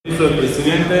permiso del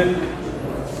presidente,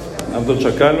 Abdo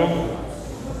Chacalo,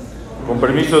 con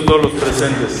permiso de todos los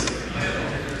presentes.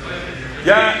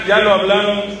 Ya lo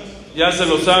hablaron, ya se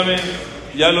lo saben,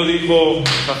 ya lo dijo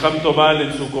Jajam Tobal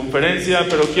en su conferencia,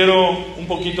 pero quiero un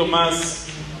poquito más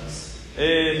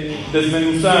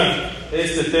desmenuzar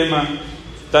este tema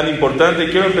tan importante.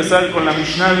 Quiero empezar con la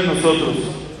Mishnah de nosotros.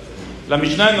 La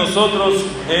Mishnah de nosotros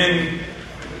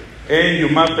en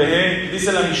Yuma Pehe,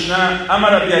 dice la Mishnah,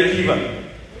 Amar Rabbi Akiva,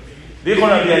 dijo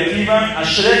Rabbi Akiva,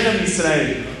 Ashrechem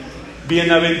Israel,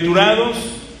 bienaventurados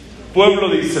pueblo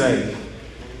de Israel,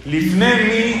 Lifne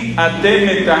mi atem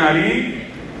metaharim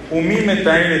umi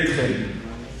metaher etchem.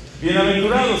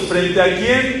 Bienaventurados, frente a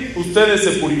quién ustedes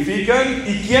se purifican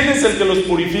y quién es el que los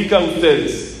purifica a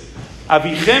ustedes.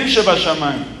 Abihem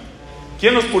Shebashamayim.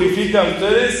 ¿Quién los purifica a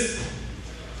ustedes?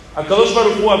 Akadosh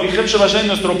Baruch Hu, Abihem Shebashamayim,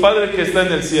 nuestro Padre que está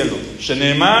en el cielo.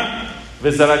 Sheneemar,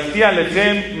 Vezarakti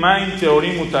alechem maim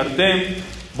teorim utartem.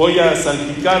 Voy a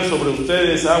salpicar sobre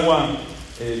ustedes agua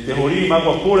teorim,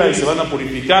 agua pura, y se van a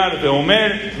purificar.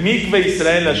 Veomer, Mikve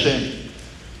Israel Hashem.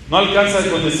 No alcanza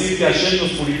con decir que Hashem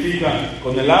nos purifica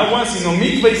con el agua, sino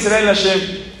Mikve Israel Hashem.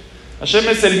 Hashem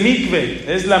es el Mikve,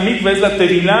 es la Mikve, es la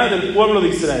tevilá del pueblo de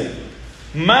Israel.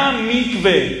 Ma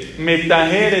Mikve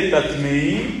metaheret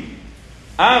atmeim,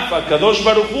 af akadosh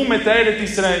baruch hu metaheret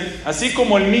Israel. Así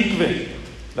como el Mikve,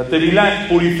 la tevilá,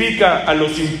 purifica a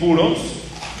los impuros,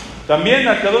 también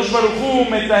akadosh baruch hu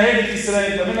metaheret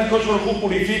Israel. También akadosh baruch hu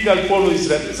purifica al pueblo de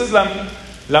Israel. Esa es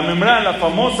la membrá, la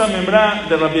famosa membrá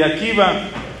de Rabbi Akiva.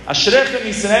 Ashrechem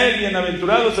Israel,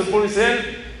 bienaventurados el pueblo de Israel,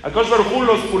 Akadosh Baruj Hu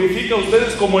los purifica a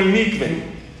ustedes como el mikve.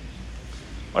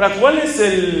 Ahora, ¿cuál es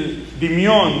el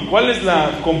dimión? ¿Cuál es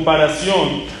la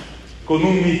comparación con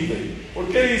un mikve? ¿Por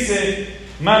qué dice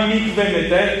ma mikve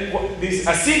metaher? Dice,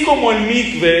 así como el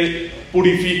mikve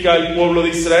purifica al pueblo de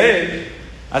Israel,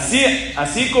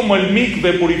 así como el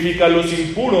mikve purifica a los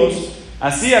impuros,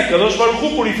 así Akadosh Baruj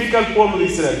Hu purifica al pueblo de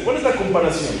Israel. ¿Cuál es la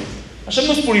comparación? Hashem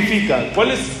nos purifica.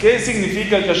 ¿Qué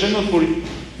significa que Hashem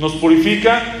nos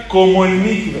purifica? Como el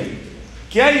mikve.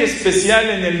 ¿Qué hay especial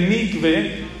en el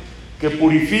mikve que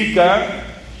purifica?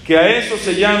 Que a eso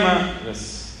se llama,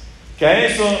 que a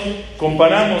eso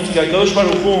comparamos que Akadosh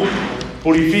Baruj Hu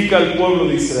purifica al pueblo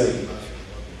de Israel.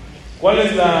 ¿Cuál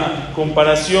es la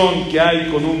comparación que hay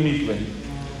con un mikve?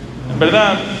 En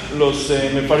verdad, los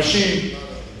mefarshim,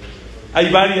 hay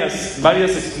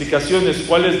varias explicaciones.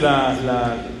 ¿Cuál es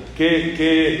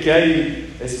 ¿Qué hay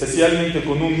especialmente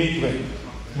con un mikve?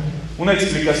 Una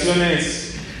explicación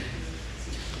es,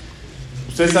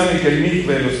 ustedes saben que el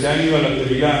mikve, los que han ido a la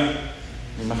tevilá,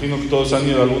 me imagino que todos han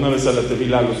ido alguna vez a la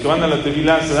tevilá, los que van a la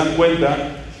tevilá se dan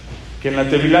cuenta que en la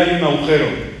tevilá hay un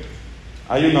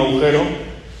agujero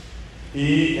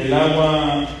y el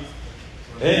agua,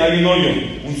 hay un hoyo,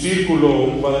 un círculo,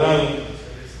 un cuadrado.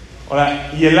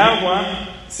 Ahora, y el agua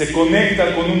se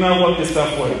conecta con un agua que está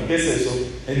afuera. ¿Qué es eso?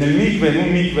 En el mikve, en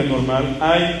un mikve normal,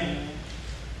 hay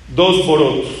dos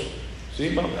borot.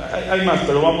 ¿Sí? Hay más,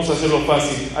 pero vamos a hacerlo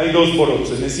fácil. Hay dos borot.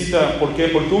 Se necesita, ¿por qué?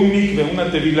 Porque un mikve,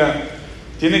 una tevilá,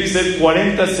 tiene que ser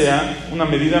 40 sea, una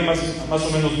medida más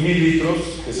o menos 1000 litros,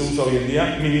 que se usa hoy en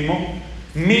día, mínimo,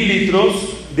 1000 litros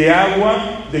de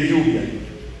agua de lluvia.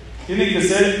 Tiene que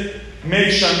ser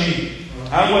Mekshami,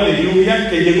 agua de lluvia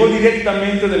que llegó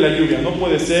directamente de la lluvia. No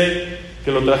puede ser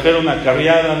que lo trajeron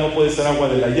acarreada, no puede ser agua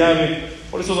de la llave.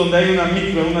 Por eso donde hay una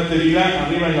mikve, una tevilá,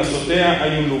 arriba en la azotea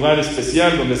hay un lugar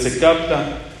especial donde se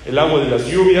capta el agua de las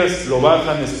lluvias, lo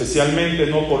bajan especialmente,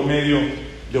 no por medio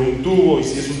de un tubo, y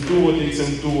si es un tubo, tiene que ser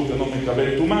un tubo que no me cabe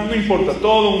en tu mano, no importa,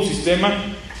 todo un sistema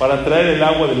para traer el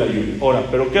agua de la lluvia. Ahora,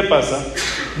 ¿pero qué pasa?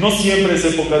 No siempre es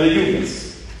época de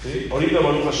lluvias, ¿sí? Ahorita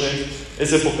Baruch Hashem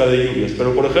es época de lluvias,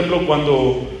 pero por ejemplo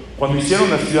cuando hicieron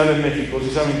la Ciudad de México,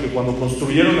 ¿sí saben que cuando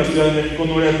construyeron la Ciudad de México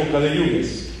no era época de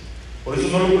lluvias? Por eso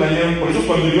no lo planearon, por eso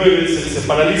cuando llueve se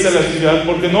paraliza la ciudad,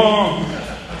 porque no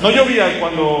llovía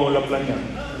cuando la planearon.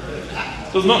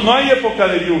 Entonces no hay época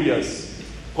de lluvias.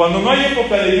 Cuando no hay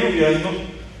época de lluvias,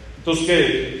 entonces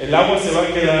 ¿qué? El agua se va a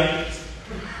quedar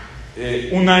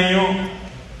un año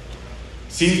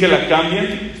sin que la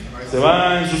cambien, se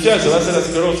va a ensuciar, se va a hacer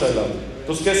asquerosa el agua.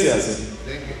 Entonces ¿qué se hace?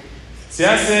 Se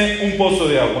hace un pozo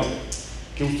de agua,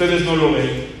 que ustedes no lo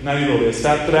ven, nadie lo ve,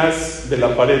 está atrás de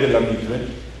la pared de la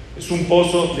mikve. Es un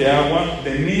pozo de agua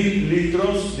de 1000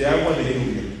 litros de agua de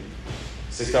lluvia.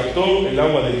 Se captó el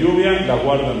agua de lluvia, la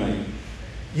guardan ahí.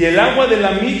 Y el agua de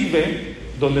la mikve,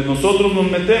 donde nosotros nos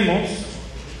metemos,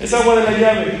 es agua de la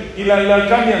llave. Y la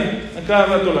cambian, a cada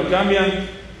rato la cambian,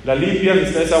 la limpian,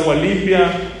 es agua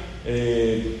limpia,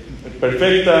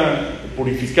 perfecta,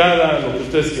 purificada, lo que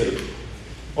ustedes quieran.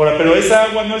 Ahora, pero esa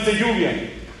agua no es de lluvia.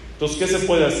 Entonces, ¿qué se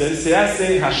puede hacer? Se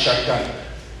hace hashaka.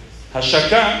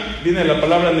 Hashaka viene de la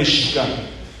palabra neshika.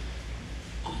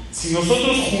 Si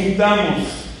nosotros juntamos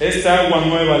esta agua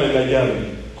nueva de la llave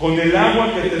con el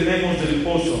agua que tenemos del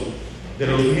pozo, de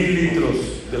los 1000 litros,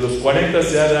 de los 40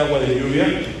 CA de agua de lluvia,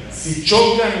 si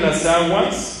chocan las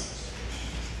aguas,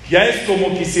 ya es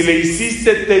como que si le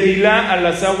hiciste tevilá a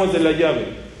las aguas de la llave.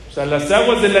 O sea, las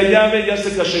aguas de la llave ya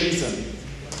se kasherizan,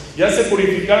 ya se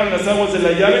purificaron las aguas de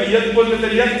la llave y ya después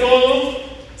de ya todo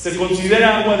se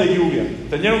considera agua de lluvia.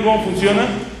 ¿Entendieron cómo funciona?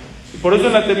 Y por eso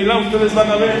en la tevilá ustedes van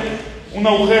a ver un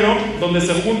agujero donde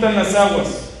se juntan las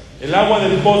aguas. El agua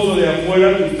del pozo de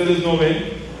afuera que ustedes no ven,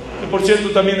 que por cierto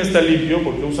también está limpio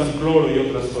porque usan cloro y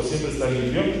otras cosas, siempre está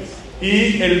limpio.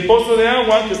 Y el pozo de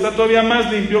agua que está todavía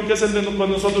más limpio, que es el de cuando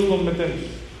nosotros nos metemos.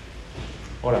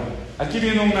 Ahora, aquí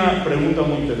viene una pregunta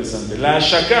muy interesante. La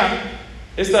ashaka,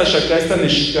 esta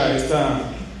neshika,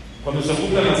 cuando se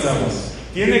juntan las aguas,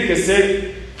 ¿tiene que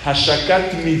ser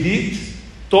hashakat midit?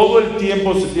 ¿Todo el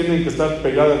tiempo se tienen que estar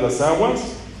pegadas las aguas?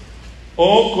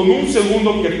 ¿O con un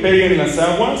segundo que peguen las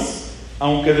aguas,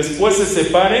 aunque después se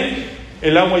separen,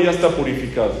 el agua ya está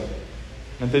purificada?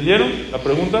 ¿Me entendieron la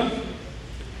pregunta?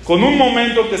 Con un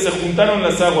momento que se juntaron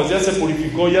las aguas, ya se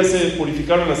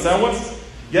purificaron las aguas,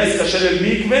 ya es kasher el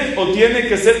mikve, o tiene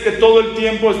que ser que todo el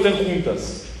tiempo estén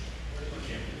juntas.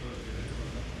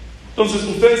 Entonces,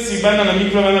 ustedes si van a la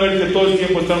mikve van a ver que todo el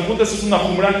tiempo están juntas. Es una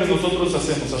jumra que nosotros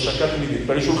hacemos, ashakat midit.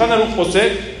 Pero el Shulchan Aruch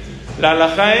posee, la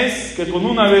halajá es que con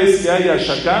una vez que haya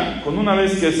ashaká, con una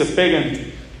vez que se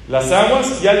peguen las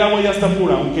aguas, ya el agua ya está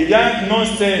pura, aunque ya no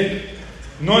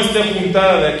esté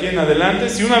juntada de aquí en adelante.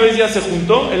 Si una vez ya se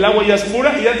juntó, el agua ya es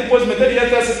pura y ya te puedes meter y ya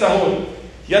te hace tahor,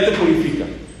 ya te purifica.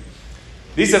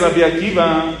 Dice Rabbi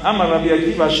Akiva, ama Rabbi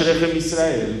Akiva, Shrechem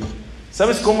Israel.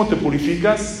 ¿Sabes cómo te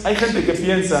purificas? Hay gente que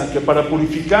piensa que para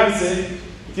purificarse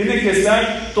tiene que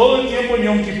estar todo el tiempo en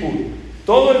Yom Kippur,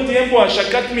 todo el tiempo a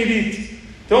Shakat Midit.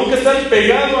 Tengo que estar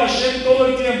pegado a Hashem todo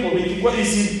el tiempo, 24, y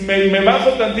si me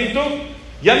bajo tantito,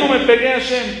 ya no me pegué a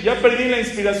Hashem, ya perdí la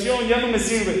inspiración, ya no me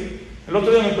sirve. El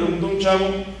otro día me preguntó un chavo,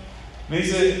 me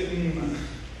dice,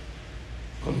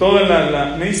 con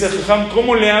toda me dice, Jajam,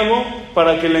 ¿cómo le hago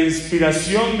para que la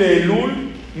inspiración de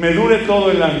Elul me dure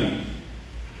todo el año?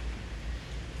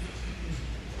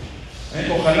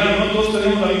 Ojalá, no todos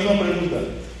tenemos la misma pregunta.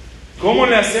 ¿Cómo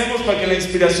le hacemos para que la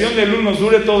inspiración de Elul nos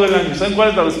dure todo el año? ¿Saben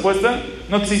cuál es la respuesta?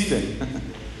 No existe.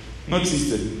 No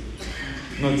existe.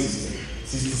 No existe.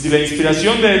 Si la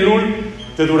inspiración de Elul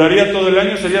te duraría todo el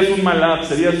año, serías un malach,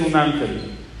 serías un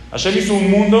ángel. Hashem hizo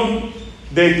un mundo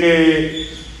de que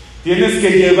tienes que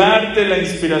llevarte la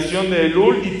inspiración de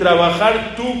Elul y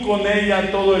trabajar tú con ella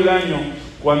todo el año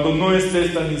cuando no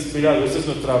estés tan inspirado. Esa es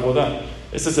nuestra abodá,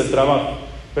 ese es el trabajo.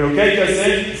 Pero ¿qué hay que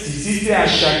hacer? Si hiciste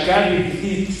ashakar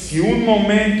y si un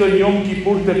momento en Yom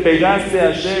Kippur te pegaste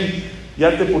a Hashem,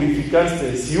 ya te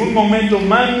purificaste. Si un momento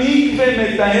más mikve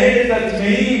metaeret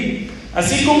atmeim,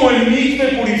 así como el mikve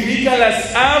purifica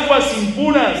las aguas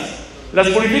impuras, las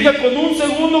purifica con un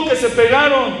segundo que se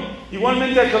pegaron.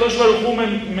 Igualmente a Kadosh Baruj Hu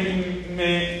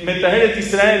Metaheret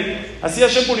Israel. Así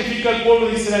Hashem purifica al pueblo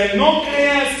de Israel. No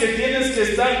creas que tienes que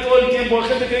estar todo el tiempo. Hay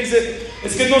gente que dice,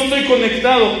 es que no estoy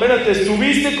conectado. Espérate,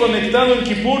 estuviste conectado en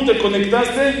Kippur, te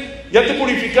conectaste, ya te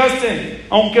purificaste.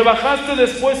 Aunque bajaste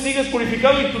después, sigues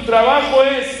purificado y tu trabajo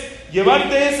es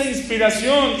llevarte esa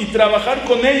inspiración y trabajar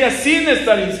con ella sin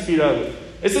estar inspirado.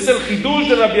 Ese es el hidush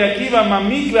de Rabbi Akiva,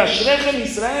 Mikve Hashem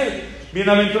Israel.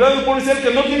 Bienaventurado el pueblo Israel,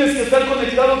 que no tienes que estar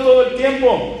conectado todo el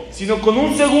tiempo, sino con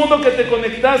un segundo que te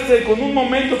conectaste, con un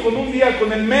momento, con un día,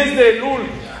 con el mes de Elul,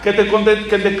 que te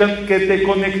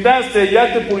conectaste,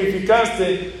 ya te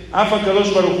purificaste. Afa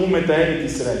Kadosh Baruj Hu Metaheret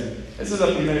Israel. Esa es la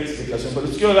primera explicación. Pero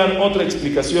les quiero dar otra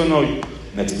explicación hoy.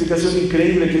 Una explicación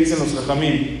increíble que dicen los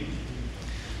Jajamim.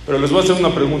 Pero les voy a hacer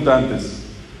una pregunta antes.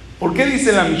 ¿Por qué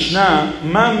dice la Mishnah,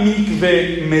 Ma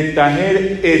mikve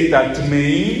metaher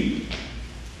etatmei,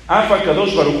 Afa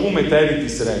Kadosh Baruj Hu Metaheret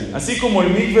Israel? Así como el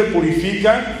mikve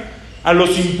purifica a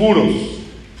los impuros,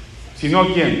 sino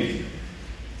a quién?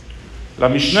 La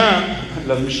Mishnah,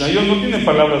 las Mishnayot no tienen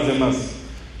palabras de más.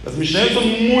 Las Mishnayot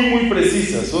son muy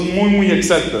precisas, son muy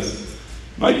exactas.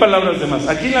 No hay palabras de más.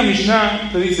 Aquí la Mishnah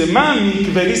te dice, Ma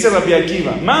mikve, dice Rabbi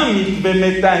Akiva, Ma mikve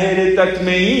metaheret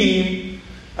atmeim.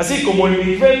 Así como el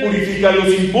mikve purifica a los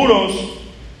impuros,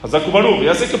 Hazaku Baruch,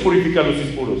 ya sé que purifica a los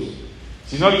impuros.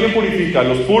 Si no, ¿a quién purifica? ¿A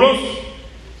los puros?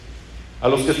 ¿A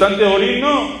los que están teorín?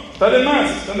 No, está de más.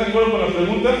 ¿Están de acuerdo con la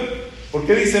pregunta? ¿Por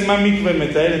qué dice Ma mikve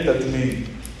metaheret atmeim?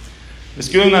 Les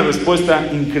quiero una respuesta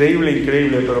increíble,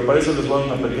 pero para eso les voy a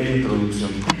dar una pequeña introducción.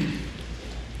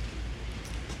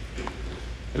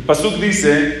 El pasuk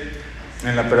dice,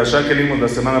 en la perashá que leímos la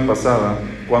semana pasada,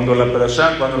 cuando la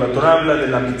Torah habla de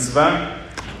la mitzvah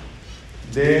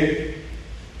de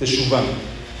Teshuvah.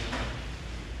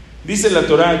 Dice la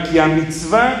Torah que a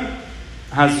mitzvah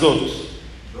hazot,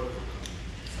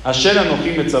 asher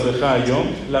anochim etzavecha hayom,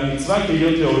 la mitzvah que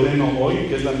yo te ordeno hoy,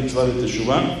 que es la mitzvah de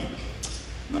Teshuvah,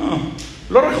 no,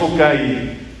 lo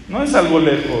rejokai, no es algo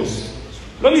lejos.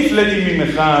 Lo nifleti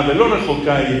mimeja, lo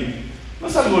rejokai, no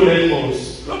es algo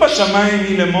lejos. Lo bashamay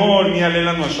ni lemor, ni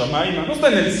alelano a shamayma, no está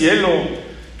en el cielo,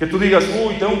 que tú digas,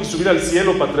 uy, tengo que subir al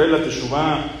cielo para traer la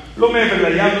Teshuvah. Lo me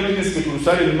no tienes que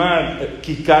cruzar el mar.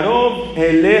 Kikarov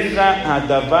eleja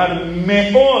adavar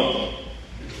meod.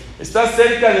 Está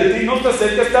cerca de ti, no está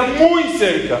cerca, está muy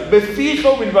cerca.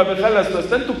 Befijo bilbabejalas,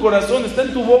 está en tu corazón, está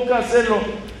en tu boca hacerlo.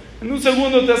 En un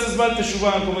segundo te haces mal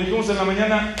Teshuvah, como dijimos en la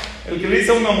mañana, el que le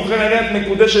dice a una mujer, Areat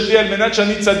mekudeshet al menat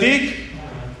shani tzadik,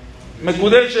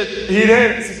 mekudeshet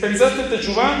hirer. Si pensaste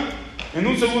Teshuvah, en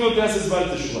un segundo te haces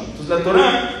mal Teshuvah. Entonces la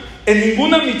Torah, en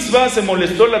ninguna mitzvah se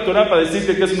molestó la Torah para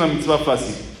decirte que es una mitzvah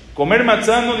fácil. Comer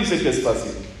matzah no dice que es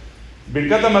fácil.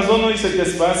 Birkat Hamazon no dice que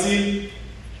es fácil.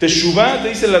 Teshuvah, te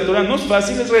dice la Torah, no es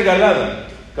fácil, es regalada.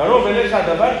 Karov eleja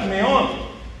davar meod.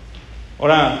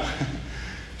 Ahora,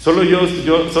 solo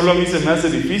a mí se me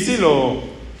hace difícil, o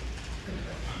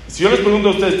si yo les pregunto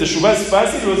a ustedes, ¿Teshuvah es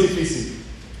fácil o es difícil?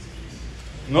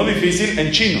 No difícil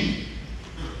en chino,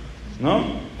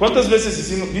 ¿no? ¿Cuántas veces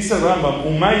hicimos? Dice Rambam,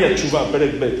 Umaya Teshuvah,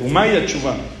 Perek Bet, Umaya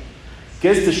Teshuvah.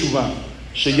 ¿Qué es Teshuvah?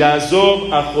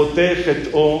 Sheyazov ajote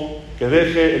chet'o, que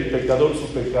deje el pecador su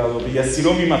pecado,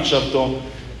 v'yasiro mi machshavto,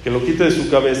 que lo quite de su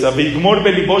cabeza, v'yigmor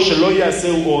belibo shelo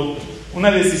yaseu od, una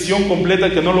decisión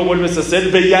completa que no lo vuelves a hacer,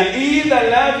 v'ya'id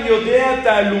alav yodea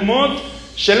ta'alumot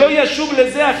shelo yashuv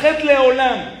leze achet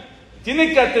leolam.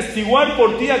 Tiene que atestiguar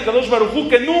por ti a Kadosh Baruj Hu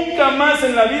que nunca más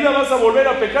en la vida vas a volver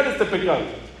a pecar este pecado.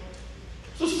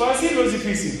 ¿Eso es fácil o es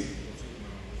difícil?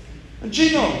 En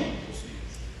chino.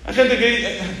 Hay gente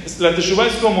que la Teshuvah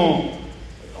es como,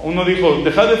 uno dijo,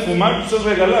 deja de fumar, pues es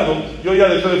regalado. Yo ya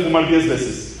dejé de fumar 10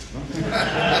 veces, ¿no?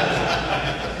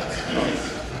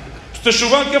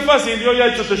 Teshuvah, qué fácil, yo ya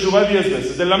he hecho Teshuvah 10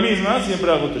 veces. De la misma,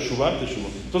 siempre hago Teshuvah.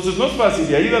 Entonces no es fácil,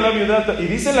 de ahí da la vida. Y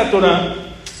dice la Torah,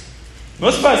 no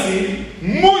es fácil,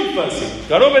 muy fácil.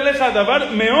 Karov eleja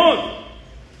davar meod.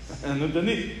 No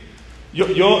entendí. Yo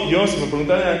si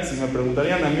me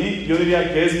preguntarían a mí, yo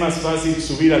diría que es más fácil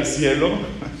subir al cielo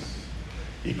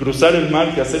y cruzar el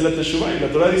mar que hacer la Teshuvah. Y la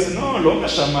Torah dice, no, lo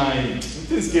Hashamay, no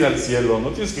tienes que ir al cielo, no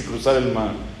tienes que cruzar el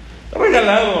mar. Está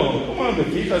regalado, ¿cómo no te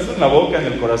fijas? En la boca, en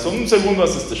el corazón, un segundo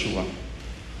haces Teshuvah.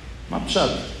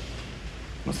 Mapshat.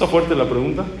 ¿No está fuerte la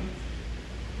pregunta?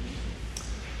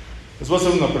 Les voy a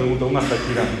hacer una pregunta, una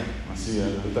takira, así,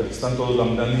 ahorita que están todos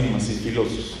lamdanim, así,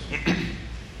 filosos.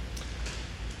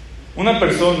 Una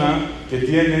persona que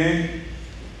tiene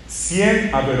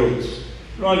 100 averot,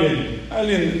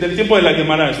 alguien del tiempo de la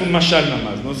Gemara, es un mashal nada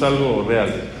más, no es algo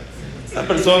real. Esta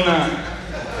persona,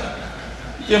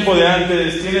 tiempo de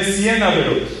antes, tiene 100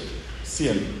 averot,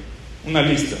 100, una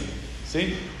lista,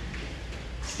 ¿sí?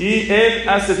 Y él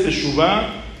hace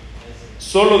Teshuvah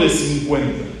solo de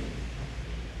 50.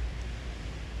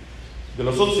 De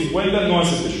los otros 50 no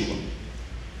hace Teshuvah.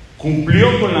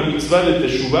 ¿Cumplió con la mitzvah de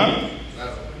Teshuvah?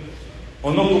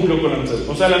 ¿O no cumplió con la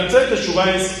mitzvah? O sea, la mitzvah de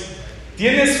Teshuvah es,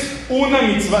 ¿tienes una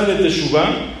mitzvah de Teshuvah,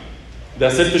 de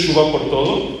hacer Teshuvah por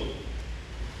todo?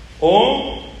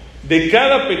 ¿O de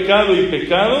cada pecado y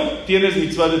pecado tienes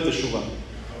mitzvah de Teshuvah?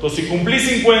 Entonces, si cumplí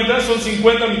 50, son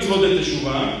 50 mitzvot de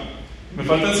Teshuvah. Me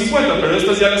faltan 50, pero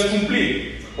estas ya las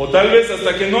cumplí. O tal vez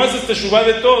hasta que no haces Teshuvah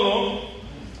de todo,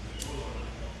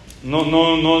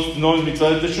 no es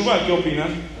mitzvah de Teshuvah. ¿Qué opinan?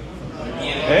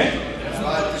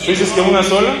 ¿Tú dices que una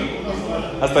sola?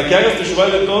 ¿Hasta que hagas Teshuvah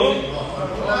de todo?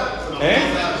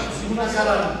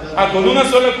 ¿Con una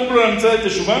sola cumplo la mitzvah de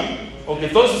Teshuvah? ¿O que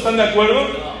todos están de acuerdo?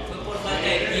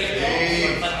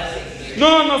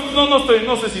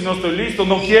 No sé si no estoy listo,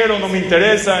 no quiero, no me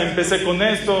interesa, empecé con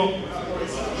esto.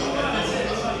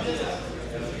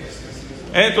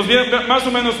 Entonces, bien, más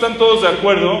o menos están todos de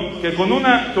acuerdo que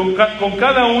con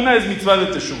cada una es mitzvah de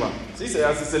Teshuvah. ¿Sí?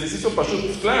 Se les hizo pashut,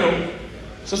 pues claro.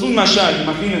 Eso es un mashal,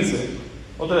 imagínense.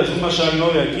 Otra vez, un mashal no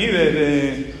de aquí,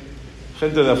 de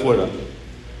gente de afuera,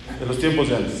 de los tiempos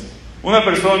de antes. Una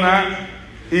persona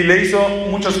y le hizo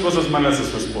muchas cosas malas a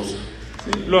su esposa.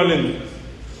 ¿Sí? Lo aleno.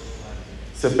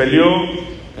 Se peleó,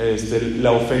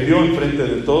 la ofendió en frente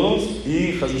de todos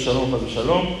y Hazu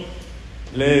Shalom,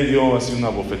 le dio así una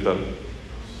bofetada.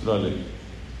 Lo aleno.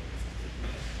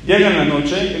 Llega en la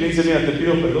noche y le dice, mira, te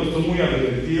pido perdón, estoy muy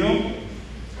arrepentido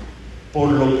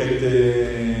por lo que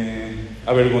te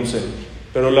avergoncé.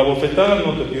 Pero la bofetada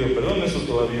no te pido perdón, eso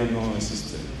todavía no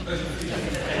existe.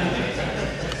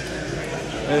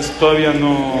 Todavía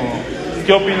no.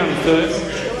 ¿Qué opinan ustedes?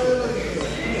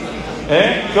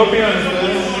 ¿Qué opinan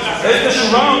ustedes? ¿Es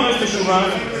teshuvá o no es teshuvá?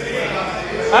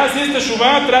 Ah, sí, es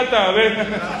teshuvá, trata, a ver.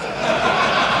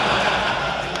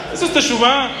 Eso es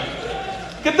teshuvá.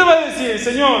 ¿Qué te va a decir,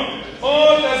 Señor?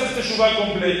 O te haces teshuvá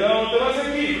completa, o te vas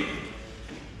aquí.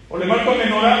 O le marco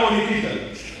menorá o hijita.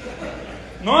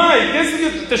 No hay. ¿Qué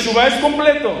es teshuvá? Es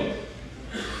completo.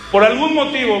 Por algún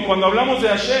motivo, cuando hablamos de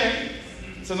Hashem,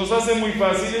 se nos hace muy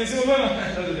fácil y decimos, bueno,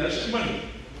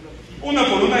 una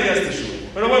por una ya es teshuvá.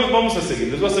 Pero bueno, vamos a seguir.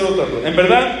 Les voy a hacer otra cosa. En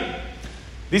verdad,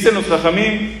 dicen los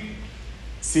Jajamim,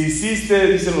 si hiciste,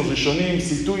 dicen los Rishonim,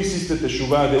 si tú hiciste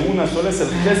teshuvá de una sola, es el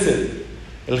gesed.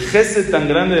 El gesed tan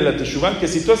grande de la teshuvá, que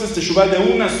si tú haces teshuvá de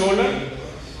una sola,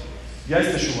 ya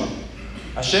es teshuvá.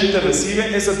 Hashem te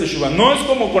recibe esa teshuvá. No es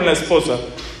como con la esposa.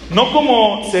 No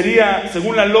como sería,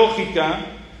 según la lógica,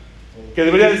 que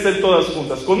debería de ser todas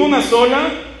juntas. Con una sola,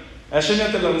 Hashem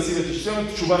ya te la recibe. Se llama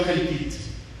teshuvá helkit.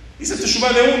 Dice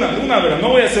teshuvá de una, ¿verdad? No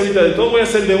voy a hacer ahorita de todo, voy a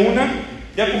hacer de una.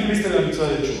 Ya cumpliste la mitzvah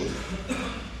de teshuvá.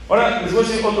 Ahora les voy a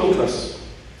decir otro caso.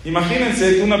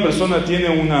 Imagínense que una persona tiene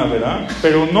una avera,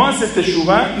 pero no hace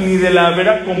teshuvá ni de la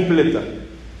avera completa,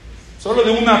 solo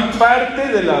de una parte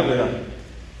de la avera.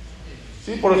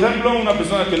 ¿Sí? Por ejemplo, una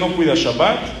persona que no cuida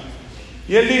Shabbat,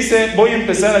 y él dice, voy a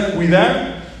empezar a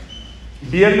cuidar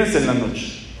viernes en la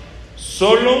noche.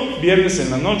 Solo viernes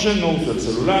en la noche, no uso el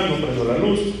celular, no prendo la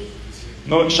luz.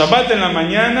 No, Shabbat en la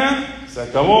mañana, se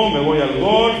acabó, me voy al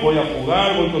golf, voy a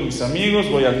jugar, voy con mis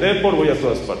amigos, voy al depor, voy a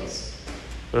todas partes.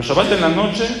 Pero Shabbat en la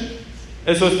noche,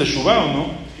 ¿eso es teshuvá o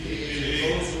no?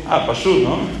 Ah, pashut,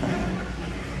 ¿no?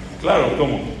 Claro,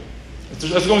 ¿cómo?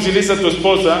 Es como si le dices a tu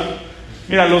esposa,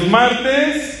 mira, los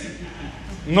martes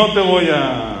no te voy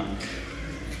a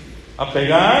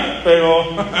pegar,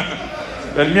 pero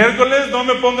el miércoles no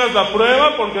me pongas la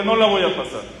prueba porque no la voy a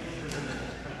pasar.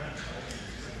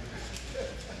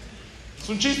 Es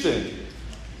un chiste.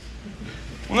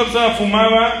 Una persona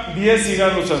fumaba 10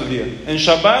 cigarros al día. En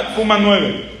Shabbat fuma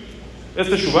 9. ¿Es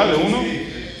teshuvá de uno?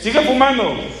 Sigue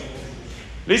fumando.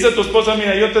 Le dice a tu esposa,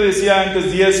 mira, yo te decía antes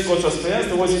 10 cosas feas,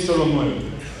 te voy a decir solo 9.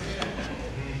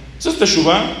 ¿Eso es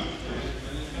teshuvá?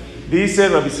 Dice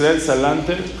Rabbi Israel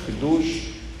Salanter, Hidush,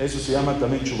 eso se llama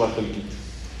también teshuvá helkit.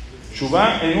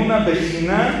 Teshuvá en una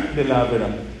vejina de la avera.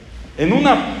 En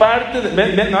una parte de...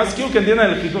 Ven, nada más quiero que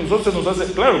entiendan el hidush. Nosotros se nos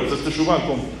hace... Claro, pues es teshuvá,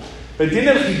 ¿cómo? Pero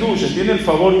entiende el hidush, entiende el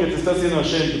favor que te está haciendo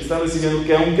Hashem, que te está recibiendo,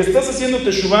 que aunque estás haciendo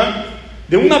teshuvá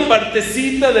de una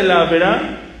partecita de la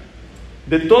avera,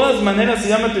 de todas maneras se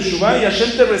llama teshuvá y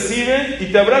Hashem te recibe y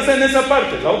te abraza en esa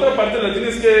parte. La otra parte la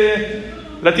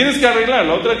tienes que arreglar,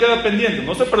 la otra queda pendiente,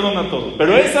 no se perdona todo,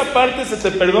 pero esa parte se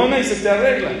te perdona y se te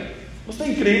arregla. ¿No está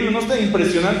increíble, no está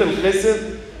impresionante el gesed,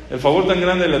 el favor tan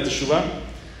grande de la teshuvá?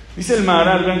 Dice el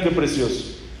Maharal, vean qué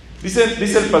precioso. Dice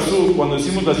el Pasuk, cuando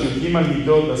decimos las Yudhim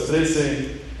al-Midot, las 13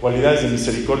 cualidades de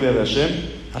misericordia de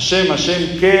Hashem,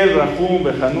 Hashem, Kel, Rahum,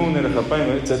 Benhamu,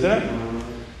 Nerejapayim, etc.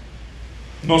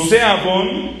 No sea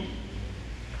Avon,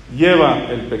 lleva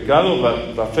el pecado,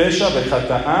 Bafesha,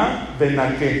 Bejata'a,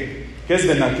 Benaké. ¿Qué es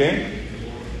Benaké?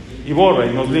 Y borra, y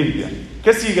nos limpia.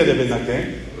 ¿Qué sigue de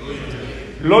Benaké?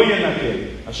 Lo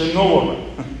Yenaké. Hashem no borra.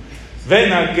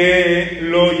 Benaké,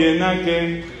 lo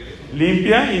Yenaké.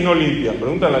 Limpia y no limpia.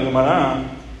 Pregunta a la Gemara,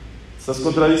 estás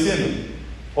contradiciendo.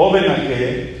 O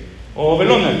Benaké, o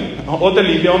Belonaké. O te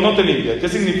limpia o no te limpia. ¿Qué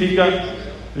significa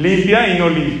limpia y no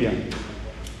limpia?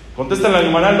 Contesta la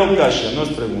Gemara, lo kasha, no es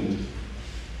pregunta.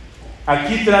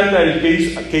 Aquí trata el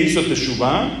que hizo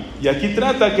teshuvá y aquí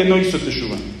trata que no hizo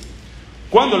teshuvá.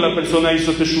 Cuando la persona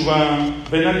hizo teshuvá,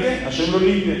 Benaké, Hashem lo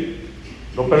limpia,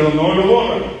 lo perdonó, lo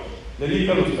borra, le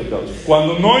limpia los pecados.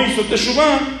 Cuando no hizo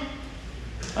teshuvá,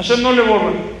 Hashem no le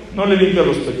borra, no le limpia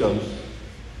los pecados.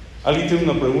 ¿Alguien tiene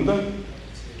una pregunta?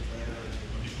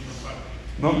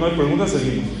 No hay preguntas,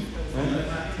 seguimos.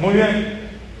 Muy bien.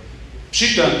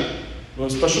 Pshita, lo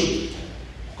es pashut.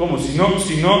 ¿Cómo? Si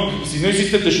no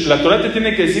hiciste teshuvá, la Torah te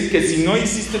tiene que decir que si no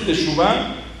hiciste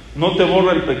teshuvá, no te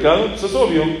borra el pecado. Pues es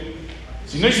obvio.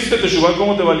 Si no hiciste teshuvá,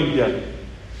 ¿cómo te va a limpiar?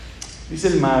 Dice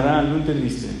el Maharal, ¿no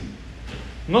entendiste?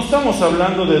 No estamos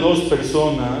hablando de dos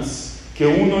personas que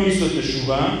uno hizo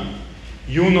teshuvá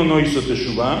y uno no hizo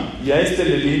teshuvá, y a este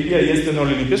le limpia y a este no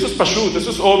le limpia. Eso es pashut, eso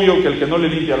es obvio que el que no le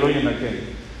limpia lo oye en aquel.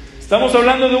 Estamos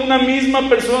hablando de una misma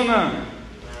persona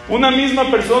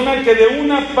que de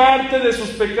una parte de sus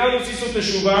pecados hizo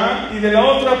teshuvá y de la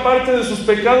otra parte de sus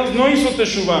pecados no hizo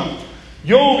teshuvá.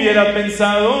 Yo hubiera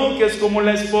pensado que es como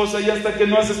la esposa, y hasta que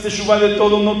no haces teshuvá de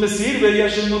todo no te sirve, y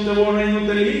Hashem no te borra y no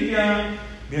te limpia.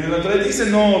 Viene la Torah y dice,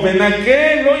 no, ven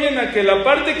aquel, oyen aquel, la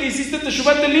parte que hiciste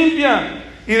teshuvá te limpia.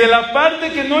 Y de la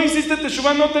parte que no hiciste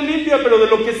teshuvá no te limpia, pero de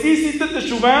lo que sí hiciste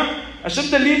teshuvá, Hashem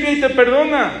te limpia y te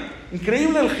perdona.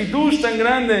 Increíble el hidush tan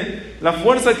grande, la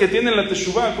fuerza que tiene la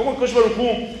teshuvá. ¿Cómo Kosh Baruj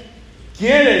Hu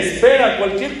quiere, espera,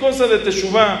 cualquier cosa de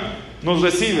teshuvá nos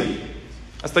recibe?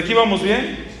 ¿Hasta aquí vamos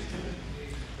bien?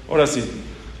 Ahora sí.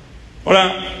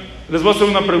 Ahora, les voy a hacer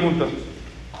una pregunta.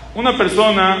 Una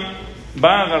persona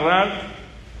va a agarrar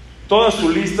toda su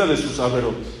lista de sus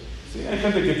averot. ¿Sí? Hay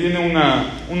gente que tiene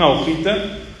una hojita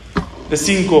de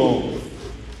 5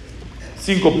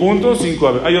 puntos, 5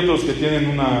 averot. Hay otros que tienen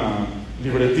una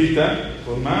libretita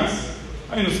con más.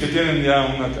 Hay unos que tienen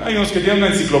una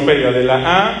enciclopedia de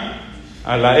la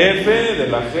A la F, de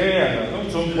la G,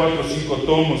 ¿no? Son 4 o 5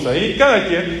 tomos ahí, cada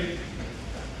quien.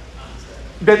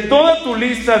 De toda tu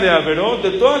lista de averot,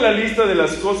 de toda la lista de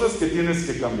las cosas que tienes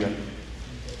que cambiar,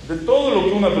 de todo lo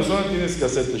que una persona tienes que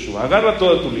hacer teshuvá, agarra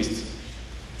toda tu lista.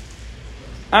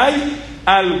 ¿Hay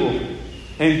algo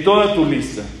en toda tu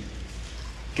lista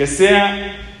que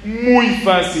sea muy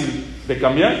fácil de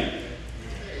cambiar?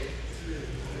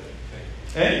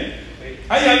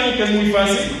 ¿Hay algo que es muy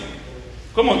fácil?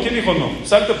 ¿Cómo? ¿Quién dijo no?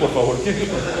 Salte por favor. ¿Quién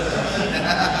dijo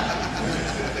no?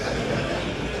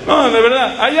 No, de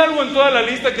verdad, ¿hay algo en toda la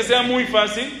lista que sea muy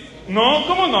fácil? No,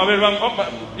 ¿cómo no? A ver, vamos,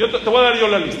 te voy a dar yo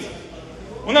la lista.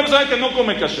 Una persona que no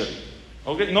come kasher,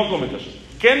 ¿ok? No come kasher.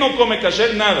 ¿Qué no come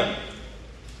kasher? Nada.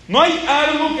 No hay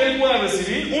algo que él pueda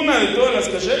recibir, una de todas las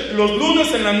kasher. Los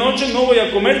lunes en la noche no voy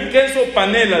a comer queso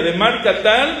panela de marca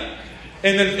tal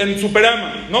en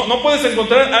Superama. No puedes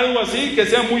encontrar algo así que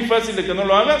sea muy fácil de que no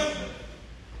lo hagas.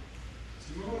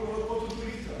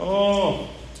 Oh,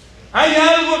 hay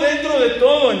algo dentro de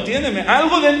todo, entiéndeme,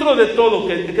 algo dentro de todo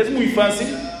que es muy fácil.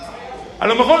 A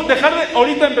lo mejor dejar de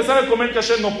ahorita empezar a comer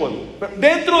kasher no puedo, pero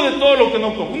dentro de todo lo que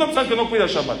no como, una persona que no cuida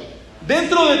Shabbat,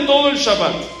 dentro de todo el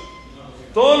Shabbat,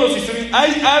 todos los isurim,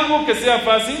 ¿hay algo que sea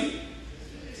fácil?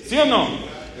 ¿Sí o no?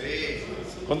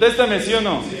 Contéstame, ¿sí o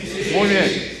no? Muy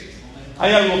bien,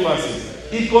 hay algo fácil.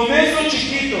 Y con eso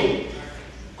chiquito,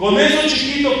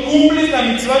 ¿cumples la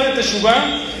mitzvah de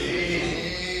teshuvah?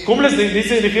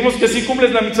 Dijimos que sí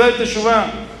cumples la mitzvah de teshuvah.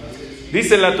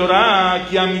 Dice la Torah,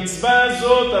 que a mitzvah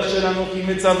zot asher anochi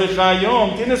metzavecha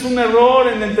hayom. Tienes un error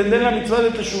en entender la mitzvah de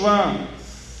teshuvah.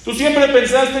 Tú siempre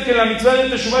pensaste que la mitzvah de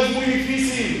teshuvah es muy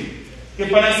difícil, que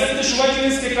para hacer teshuvah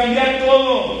tienes que cambiar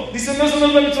todo. Dice, no, eso no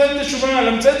es la mitzvah de teshuvah.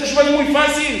 La mitzvah de teshuvah es muy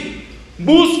fácil.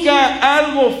 Busca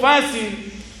algo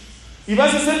fácil y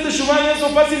vas a hacer teshuvah de eso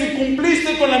fácil y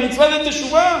cumpliste con la mitzvah de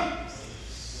teshuvah.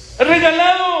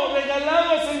 Regalado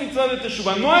hacer mitzvah de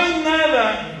teshuvah. No hay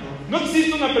nada, no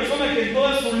existe una persona que en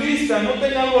toda su lista no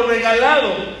tenga algo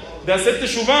regalado de hacer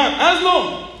teshuvah.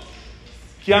 Hazlo.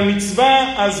 Que a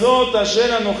mitzvah azot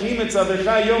asher anochi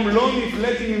metzavecha hayom lo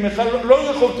nifleti mimecha lo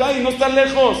rejokai, no está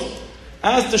lejos.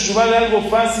 Haz teshuvah de algo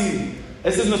fácil.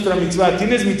 Esa es nuestra mitzvah.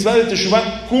 Tienes mitzvah de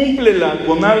teshuvah, cúmplela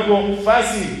con algo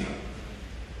fácil.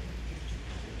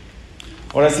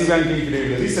 Ahora sí vean qué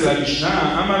increíble. Dice la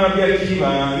Mishnah, Ama Rabbi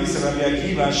Akiva, dice Rabbi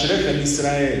Akiva, Ashrech en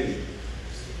Israel.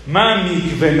 Ma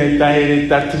mikve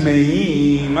metaeret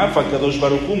atmei, ma fa kadosh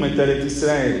baruch hu metaeret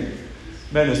Israel.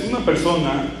 Vean, es una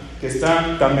persona que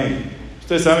está tamé.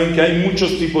 Ustedes saben que hay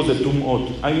muchos tipos de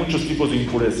tumot, hay muchos tipos de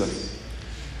impurezas.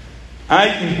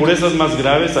 Hay impurezas más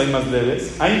graves, hay más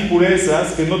leves. Hay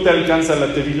impurezas que no te alcanza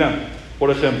la tevilá. Por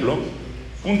ejemplo,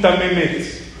 un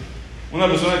tamemet. Una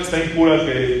persona que está impura,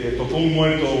 que tocó un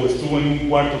muerto o estuvo en un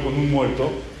cuarto con un muerto,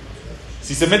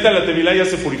 si se mete a la tevilá ya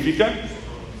se purifica.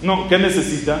 No, ¿qué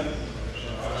necesita?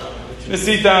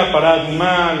 Necesita para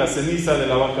adumar la ceniza de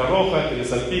la vaca roja, que le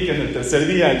salpique en el tercer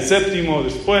día, el séptimo,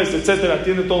 después, etcétera.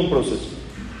 Tiene todo un proceso.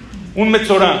 Un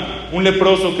metzorá, un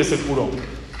leproso que se curó,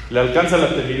 ¿le alcanza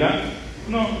la tevilá?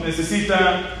 No,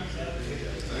 necesita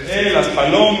las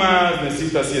palomas,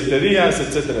 necesita 7 días,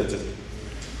 etcétera, etcétera.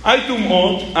 Hay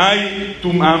tumot, hay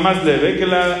tumá más leve que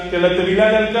la tevilá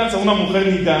le alcanza. Una mujer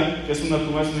nidá, que es una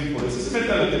tumá, es una impureza, se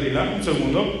mete a la tevilá un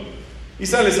segundo y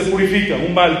sale, se purifica.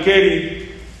 Un balkeri.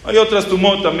 Hay otras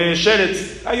tumot también,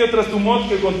 sheretz. Hay otras tumot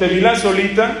que con tevilá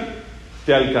solita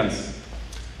te alcanza.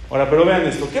 Ahora, pero vean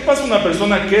esto. ¿Qué pasa a una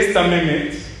persona que es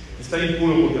tamemet, está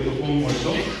impuro porque tocó un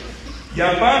muerto, y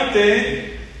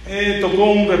aparte tocó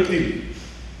un reptil?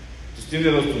 Entonces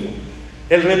tiene 2 tumot.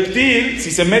 El reptil, si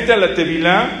se mete a la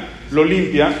tevilá, lo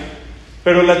limpia,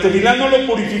 pero la tevilá no lo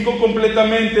purificó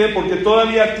completamente porque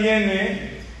todavía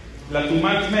tiene la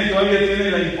tumatme, todavía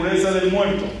tiene la impureza del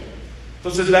muerto.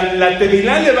 Entonces la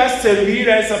tevilá le va a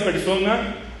servir a esa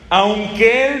persona,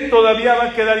 aunque él todavía va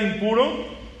a quedar impuro.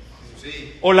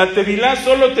 Sí. O la tevilá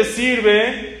solo te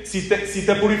sirve si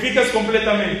te purificas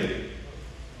completamente.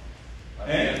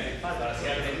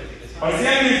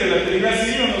 Parcialmente, la tevilá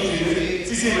sirve o no sirve.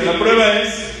 Sí sirve. La prueba es,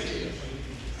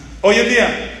 hoy en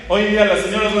día las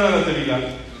señoras van a la tevilá,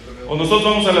 o nosotros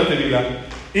vamos a la tevilá,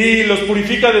 y los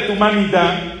purifica de tumá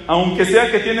nidá, aunque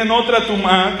sea que tienen otra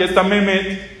tumá, que está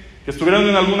memet, que estuvieron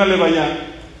en alguna levayá,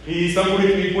 y están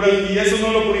impuras, y eso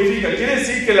no lo purifica. Quiere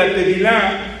decir que la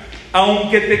tevilá,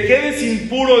 aunque te quedes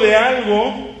impuro de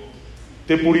algo,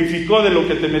 te purificó de lo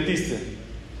que te metiste.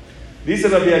 Dice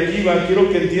Rabbi Akiva,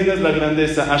 quiero que entiendas la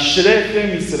grandeza.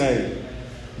 Ashrechem Israel,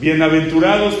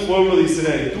 bienaventurados pueblo de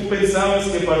Israel. Tú pensabas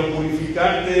que para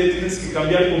purificarte tienes que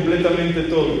cambiar completamente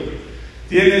todo,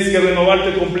 tienes que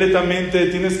renovarte completamente,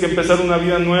 tienes que empezar una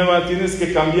vida nueva, tienes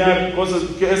que cambiar cosas,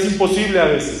 que es imposible a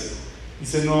veces.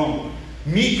 Dice no,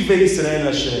 Mikve Israel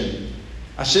Hashem.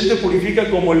 Hashem te purifica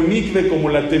como el mikve, como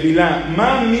la tevilá.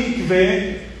 Ma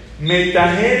mikve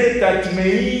metaheret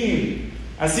atmeim.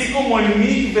 Así como el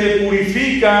mikve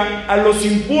purifica a los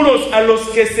impuros, a los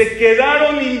que se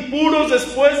quedaron impuros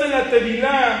después de la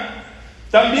tevilá,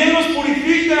 también los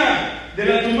purifica de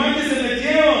la tumá que se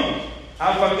metieron.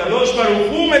 Kadosh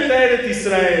Baruj Hu metaheret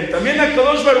Israel. También a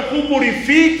Kadosh Baruj Hu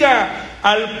purifica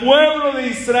al pueblo de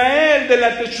Israel de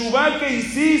la teshuvá que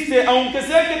hiciste, aunque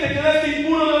sea que te quedaste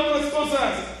impuro de otras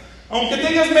cosas, aunque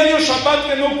tengas medio Shabbat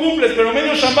que no cumples, pero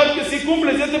medio Shabbat que sí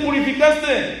cumples, ya te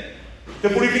purificaste. Te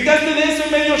purificaste de eso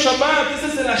en medio Shabbat.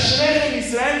 Ese es el Ashrei en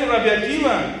Israel de Rabbi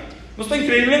Akiva. ¿No está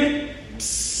increíble?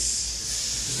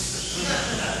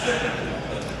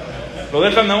 Lo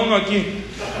dejan a uno aquí.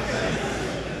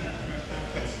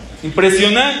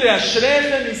 Impresionante.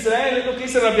 Ashrei en Israel es lo que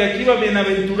dice Rabbi Akiva.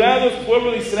 Bienaventurados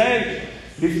pueblo de Israel.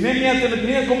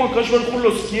 Mira cómo Akash Baruj Hu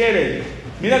los quiere.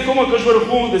 Mira cómo Akash Baruj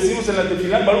Hu, decimos en la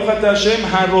tefilá, Baruch Ata Hashem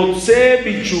harotze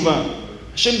bichuvá.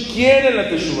 Hashem quiere la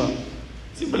teshuvá.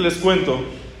 Siempre les cuento,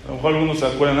 a lo mejor algunos se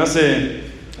acuerdan, hace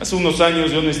unos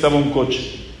años yo necesitaba un coche.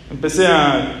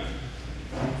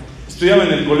 Estudiaba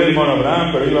en el Colegio Mor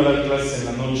Abraham, pero iba a dar clases en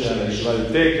la noche a la Yeshiva de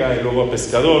Teca y luego a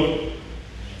pescador.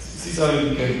 Sí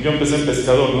saben que yo empecé en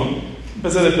pescador, ¿no?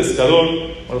 Empecé de pescador,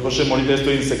 por José Morita,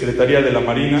 estoy en Secretaría de la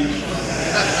Marina.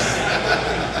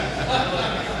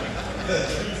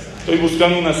 Estoy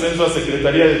buscando un ascenso a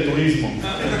Secretaría de Turismo.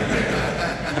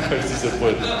 A ver si se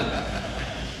puede.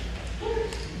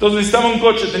 Entonces necesitaba un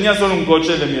coche, tenía solo un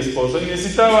coche de mi esposa y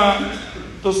necesitaba,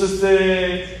 entonces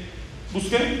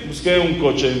busqué un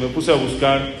coche, me puse a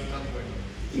buscar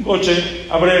un coche,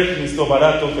 necesito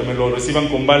barato, que me lo reciban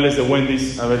con vales de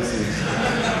Wendy's, a ver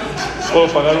si puedo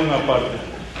pagar una parte.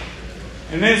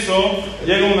 En eso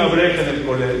llega una brecha en el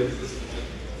colegio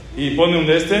y pone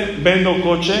vendo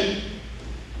coche,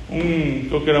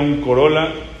 creo que era un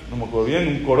Corolla, no me acuerdo bien,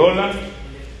 un Corolla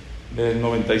del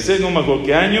 96, no me acuerdo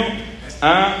qué año,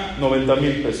 a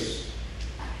 90,000 pesos,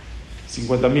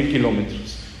 50,000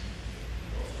 kilómetros.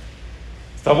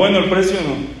 ¿Está bueno el precio o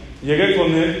no? Llegué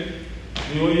con él,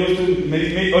 digo, me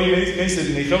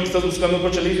dijeron que estás buscando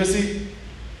coche, le dije sí.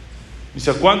 Me dice,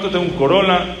 ¿a cuánto? Tengo un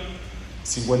Corolla,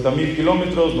 50,000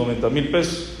 kilómetros, 90,000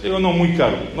 pesos. Digo, no, muy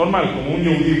caro, normal, como un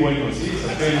yehudí bueno, así,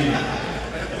 saqué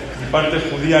mi parte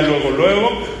judía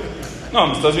luego. No,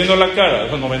 me estás viendo la cara,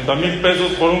 90,000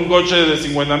 pesos por un coche de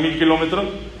 50,000 kilómetros.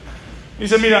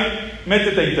 Dice, mira,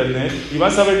 métete a internet y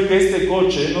vas a ver que este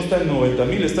coche no está en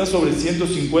 90,000, está sobre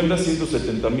 150,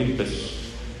 170,000 pesos.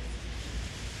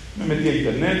 Me metí a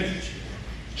internet,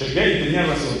 chequé y tenía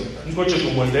razón. Un coche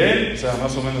como el de él, o sea,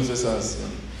 más o menos esas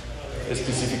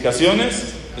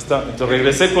especificaciones. Entonces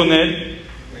regresé con él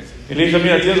y le dije,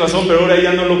 mira, tienes razón, pero ahora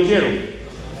ya no lo quiero.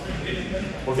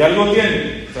 Porque algo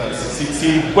tiene. O sea,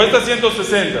 si cuesta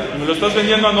 160 y me lo estás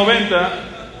vendiendo a 90,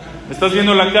 me estás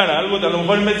viendo la cara, a lo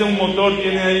mejor en vez de un motor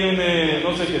tiene ahí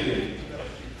no sé qué tiene.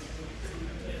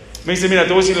 Me dice, mira, te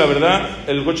voy a decir la verdad,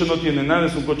 el coche no tiene nada,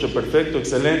 es un coche perfecto,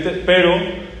 excelente, pero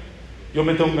yo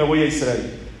me voy a Israel.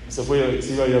 Se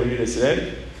iba a ir a vivir a Israel,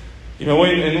 y me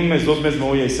voy en un mes, 2 meses me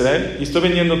voy a Israel, y estoy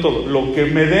vendiendo todo. Lo que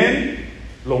me den,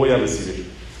 lo voy a recibir.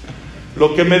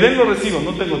 Lo que me den, lo recibo,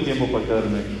 no tengo tiempo para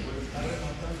quedarme aquí.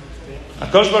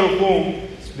 Akash Baruj Hu,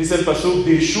 dice el pasuk,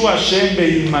 Dirshu Hashem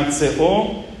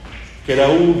be'imatzeo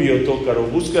Keraú biotokaro.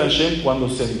 Busca a Hashem cuando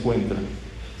se encuentra.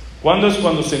 ¿Cuándo es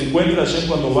cuando se encuentra Hashem?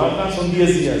 Cuando baja, son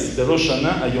 10 días, de Rosh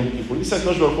Hashanah a Yom Kippur. Dice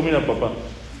Akash Baruj Hu, mira papá,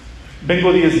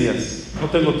 vengo 10 días, no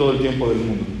tengo todo el tiempo del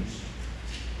mundo.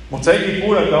 Motzai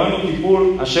Kippur, acabando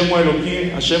Kippur, Hashem o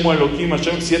Elohim, Hashem o Elohim,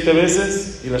 Hashem 7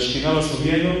 veces, y la Shekhinah va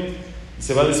subiendo, y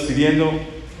se va despidiendo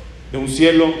de un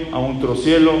cielo a otro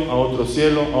cielo, a otro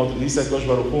cielo, a otro. Dice Akash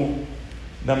Baruj Hu,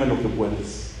 dame lo que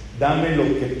puedas, dame lo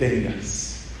que tengas.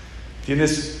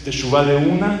 Tienes teshuvá de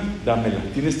una, dámela.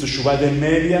 Tienes teshuvá de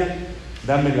media,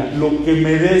 dámela. Lo que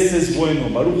mereces bueno.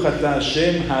 Baruch atah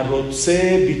Hashem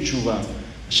harotze bitshuvá.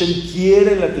 Hashem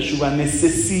quiere la teshuvá,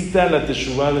 necesita la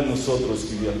teshuvá de nosotros.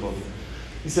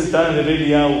 Dice el Tana de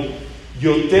Eliyahu,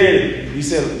 Yoter,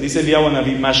 dice Eliyahu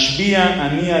Anabí, Mashbia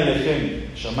ani alechem,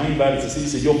 Shamayim Baretz, así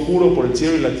dice, yo juro por el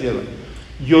cielo y la tierra.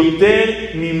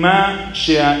 Yoter mima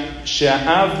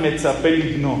she'aav metzapeh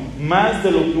libno, más de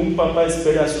lo que un papá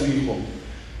espera a su hijo.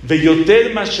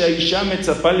 Veyoter ma she'aisha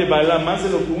metzapeh leba'ala, más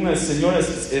de lo que una señora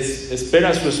espera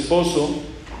a su esposo.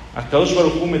 Akadosh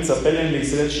Baruch Hu metzapeh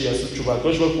le'Israel she'yasu teshuvah.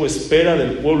 Akadosh Baruch Hu espera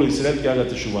del pueblo de Israel que haga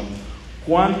teshuvah.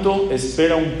 ¿Cuánto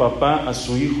espera un papá a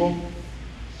su hijo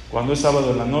cuando es sábado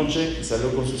en la noche y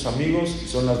salió con sus amigos y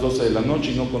son las 12 de la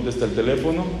noche y no contesta el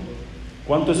teléfono?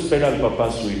 ¿Cuánto espera el papá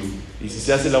a su hijo? Y si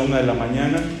se hace la 1 de la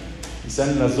mañana y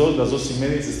salen las 2, las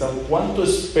 2:30 y se está... ¿Cuánto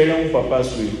espera un papá a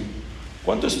su hijo?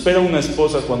 ¿Cuánto espera una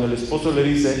esposa cuando el esposo le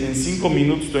dice, en 5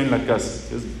 minutos estoy en la casa?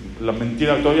 Es la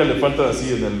mentira, todavía le falta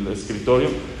así en el escritorio.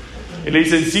 Y le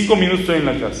dice, en 5 minutos estoy en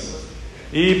la casa.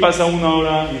 Y pasa 1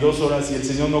 hora y 2 horas y el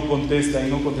Señor no contesta y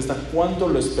no contesta. ¿Cuánto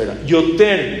lo espera?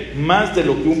 Yoter, más de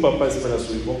lo que un papá espera a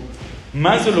su hijo,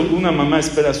 más de lo que una mamá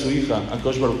espera a su hija,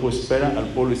 Akadosh Baruj Hu espera al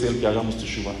pueblo Israel que hagamos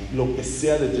teshuvah, lo que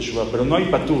sea de teshuvah, pero no hay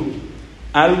patur.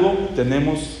 Algo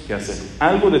tenemos que hacer,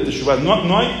 algo de teshuvah.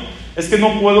 No hay, es que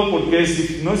no puedo porque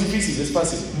no es difícil, es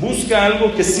fácil. Busca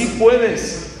algo que sí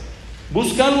puedes.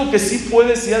 Busca algo que sí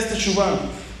puedes y haz teshuvah.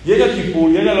 Llega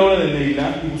Kippur, llega la hora de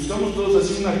Neilá y buscamos todos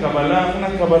así una Kabbalah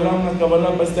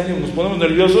para este año. Nos ponemos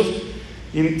nerviosos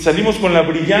y salimos con la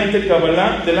brillante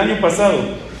Kabbalah del año pasado,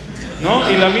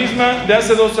 ¿no? Y la misma de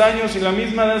hace 2 años y la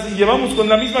misma de hace... Y llevamos con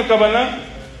la misma Kabbalah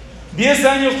 10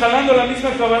 años jalando la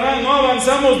misma Kabbalah, no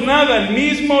avanzamos nada, el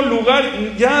mismo lugar.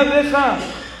 Ya deja,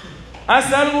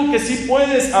 haz algo que sí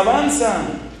puedes, avanza,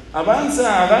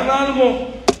 agarra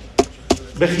algo.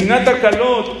 Vejinata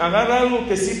Kalot, agarra algo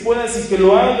que sí puedas y que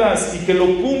lo hagas y que lo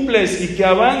cumples y que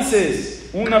avances.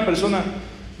 Una persona,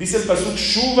 dice el pasuk,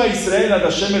 Shuva Israel ad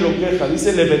Hashem Elokeja,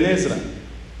 dice el Eben Ezra,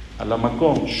 a la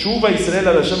Makom, Shuva Israel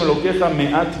ad Hashem Elokeja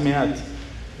meat.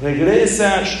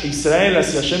 Regresa Israel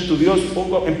hacia Hashem tu Dios,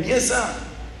 poco, empieza.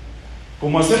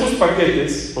 Como hacemos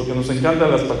paquetes, porque nos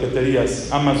encantan las paqueterías,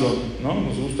 Amazon, ¿no?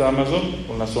 Nos gusta Amazon,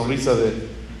 con la sonrisa de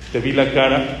te vi la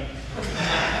cara.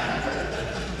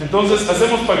 Entonces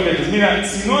hacemos paquetes. Mira,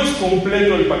 si no es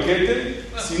completo el paquete,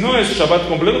 si no es Shabbat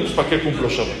completo, pues ¿para qué cumplo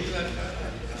Shabbat?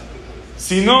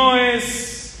 Si no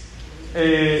es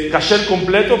kasher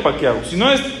completo, ¿para qué hago? Si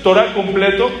no es Torah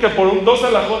completo, que por 2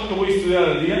 alajot que voy a estudiar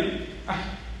al día,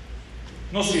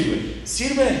 no sirve.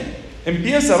 Sirve,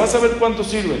 empieza, vas a ver cuánto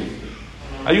sirve.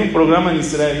 Hay un programa en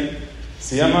Israel,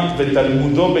 se llama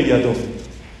Betalmudó Beyadó.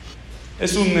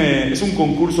 Es un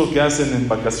concurso que hacen en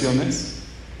vacaciones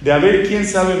de a ver quién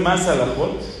sabe más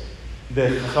alajot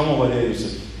de Jajam Ovadia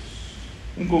Yosef.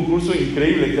 Un concurso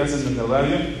increíble que hacen en el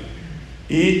radio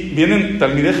y vienen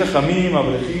Talmidei Jajamim,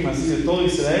 Abrejim, así de todo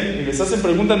Israel y les hacen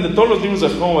preguntas de todos los libros de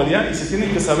Jajam Ovadia y se tienen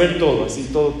que saber todo,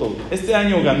 así todo. Este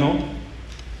año ganó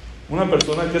una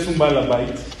persona que es un Baal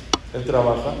Habait, él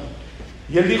trabaja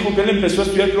y él dijo que él empezó a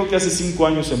estudiar, creo que hace 5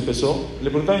 años empezó. Le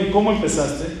preguntaban, ¿cómo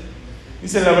empezaste?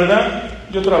 Dice, la verdad,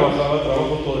 yo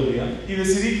trabajo todo el día y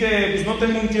decidí que pues, no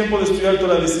tengo un tiempo de estudiar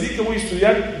Torah, decidí que voy a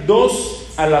estudiar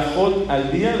 2 alajot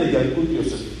al día de Yalkut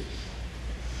Yosef.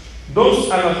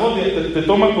 2 alajot te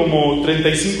toma como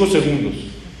 35 segundos.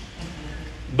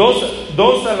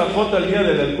 2 alajot al día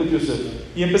de Yalkut Yosef.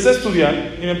 Y empecé a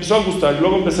estudiar y me empezó a gustar.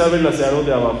 Luego empecé a ver la searot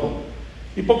de abajo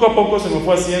y poco a poco se me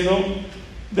fue haciendo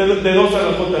de 2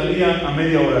 alajot al día a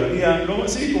media hora al día. Luego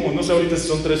así como no sé ahorita si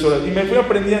son 3 horas. Y me fui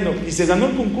aprendiendo y se ganó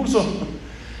el concurso.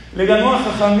 Le ganó a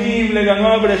Jajamim, le ganó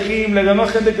a Abrejim, le ganó a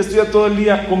gente que estudia todo el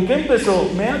día. ¿Con qué empezó?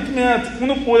 Meat.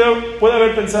 Uno puede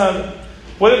pensar,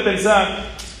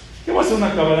 ¿qué voy a hacer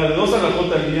una Kabbalah de 2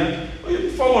 alajot al día? Oye,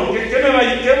 por favor,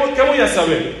 ¿qué voy a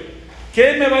saber?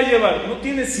 ¿Qué me va a llevar? No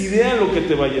tienes idea lo que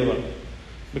te va a llevar.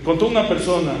 Me contó una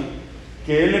persona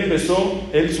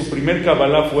que su primer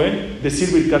Kabbalah fue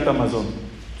decir Birkat Hamazon.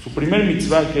 Su primer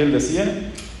mitzvah que él decía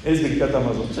es Birkat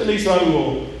Hamazon. Se le hizo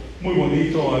algo muy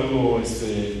bonito, algo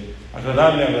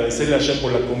agradable, agradecerle a Hashem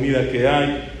por la comida que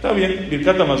hay. Está bien,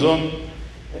 Birkat Hamazon.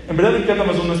 En verdad Birkat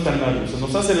Hamazon no es tan largo. Se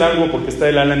nos hace largo porque está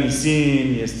el Ala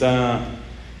Nisim y está...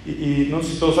 Y no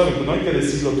sé si todos saben, pero no hay que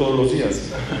decirlo todos los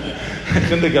días. Hay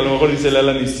gente que a lo mejor dice el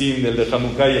Ala Nisim, el de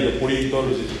Hanukkah y el de Purim todos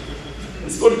los días.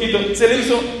 Es cortito, se le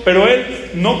hizo, pero él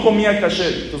no comía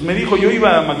kasher. Entonces me dijo, yo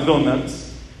iba a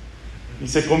McDonald's y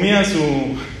se comía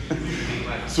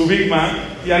su Big Mac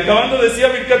y acabando decía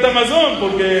Birkat Hamazon,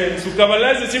 porque su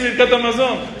Kabbalah es decir Birkat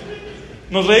Hamazon.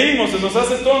 Nos reímos, se nos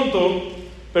hace tonto,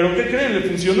 pero ¿qué creen? Le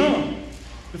funcionó.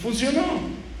 Le funcionó.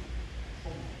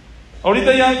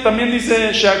 Ahorita ya también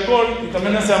dice Shakol y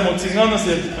también hace Amotzinón, ¿no es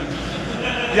cierto?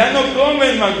 Ya no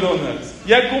comen McDonald's,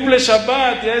 ya cumple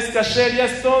Shabbat, ya es kasher, ya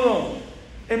es todo.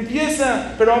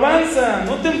 Empieza, pero avanza,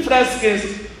 no te enfrasques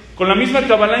con la misma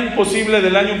Kabbalah imposible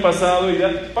del año pasado. Y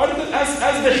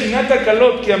haz Bejinata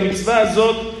Kalot, que a mitzvah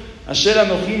azot, Asher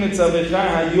Anohim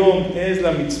etzaveja hayom, es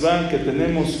la mitzvah que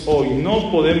tenemos hoy.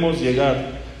 No podemos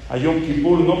llegar a Yom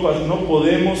Kippur, no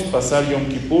podemos pasar Yom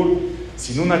Kippur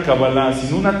sin una Kabbalah,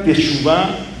 sin una teshuvah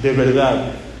de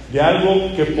verdad, de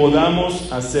algo que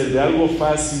podamos hacer, de algo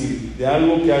fácil, de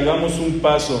algo que hagamos un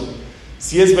paso.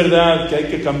 Si es verdad que hay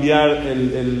que cambiar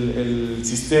el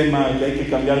sistema, que hay que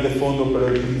cambiar de fondo, pero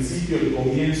el principio, el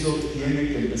comienzo, tiene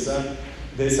que empezar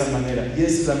de esa manera. Y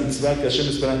esa es la mitzvah que Hashem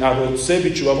espera.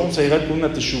 Vamos a llegar con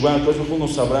una teshuvah, que Hashem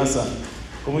nos abraza.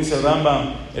 Como dice el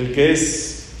Rambam, el que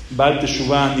es Baal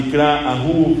teshuvah, Nikra,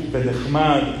 Ahu,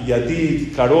 Benhamu,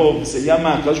 Yadid, Karov, se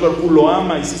llama, Kadosh Baruj Hu lo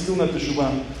ama, hiciste una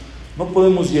teshuvah. No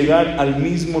podemos llegar al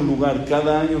mismo lugar.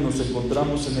 Cada año nos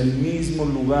encontramos en el mismo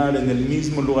lugar,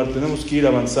 Tenemos que ir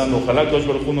avanzando. Ojalá que Kadosh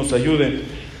Baruj Hu nos ayude,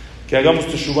 que hagamos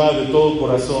teshuvah de todo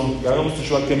corazón,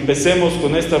 que empecemos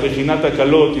con esta Bejinata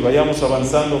Kalot y vayamos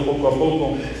avanzando poco a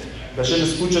poco. Que Hashem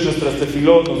escuche nuestras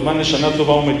tefilot, nos mande Shana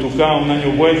Tova Umetuká, un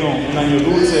año bueno, un año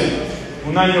dulce,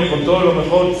 un año con todo lo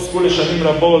mejor. Skule Shanim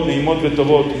Rabot, Neimot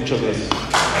Betovot. Muchas gracias.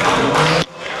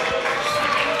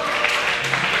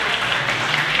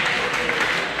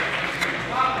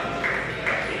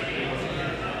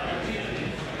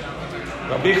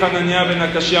 Rabbi Hanania ben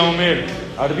Akashia Omer,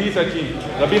 Arbit aquí.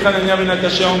 Rabbi Hanania ben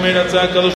Akashia Omer, Atzah Kadosh